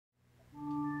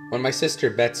When my sister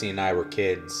Betsy and I were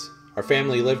kids, our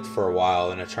family lived for a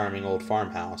while in a charming old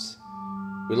farmhouse.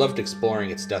 We loved exploring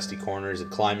its dusty corners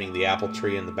and climbing the apple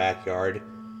tree in the backyard,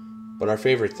 but our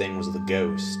favorite thing was the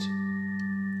ghost.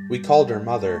 We called her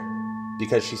Mother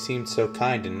because she seemed so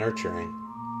kind and nurturing.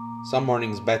 Some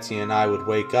mornings Betsy and I would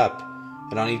wake up,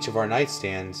 and on each of our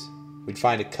nightstands, we'd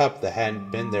find a cup that hadn't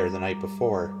been there the night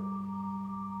before.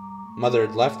 Mother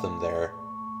had left them there,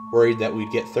 worried that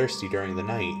we'd get thirsty during the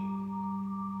night.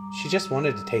 She just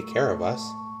wanted to take care of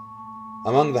us.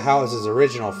 Among the house's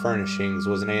original furnishings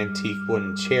was an antique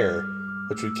wooden chair,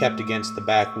 which we kept against the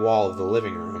back wall of the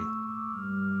living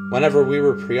room. Whenever we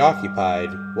were preoccupied,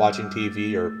 watching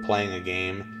TV or playing a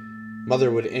game, Mother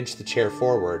would inch the chair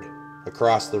forward,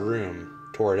 across the room,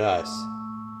 toward us.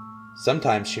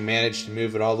 Sometimes she managed to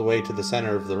move it all the way to the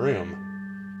center of the room.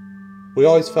 We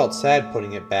always felt sad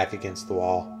putting it back against the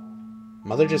wall.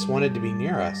 Mother just wanted to be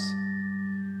near us.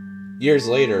 Years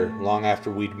later, long after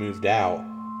we'd moved out,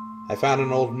 I found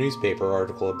an old newspaper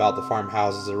article about the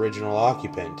farmhouse's original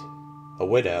occupant, a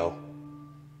widow.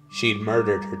 She'd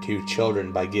murdered her 2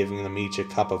 children by giving them each a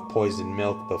cup of poisoned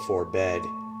milk before bed.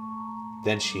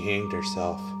 Then she hanged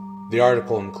herself. The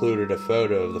article included a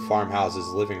photo of the farmhouse's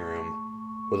living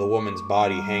room, with a woman's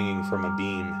body hanging from a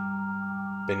beam.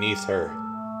 Beneath her,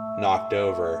 knocked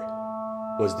over,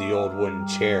 was the old wooden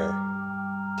chair,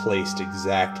 placed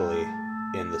exactly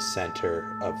in the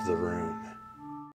center of the room.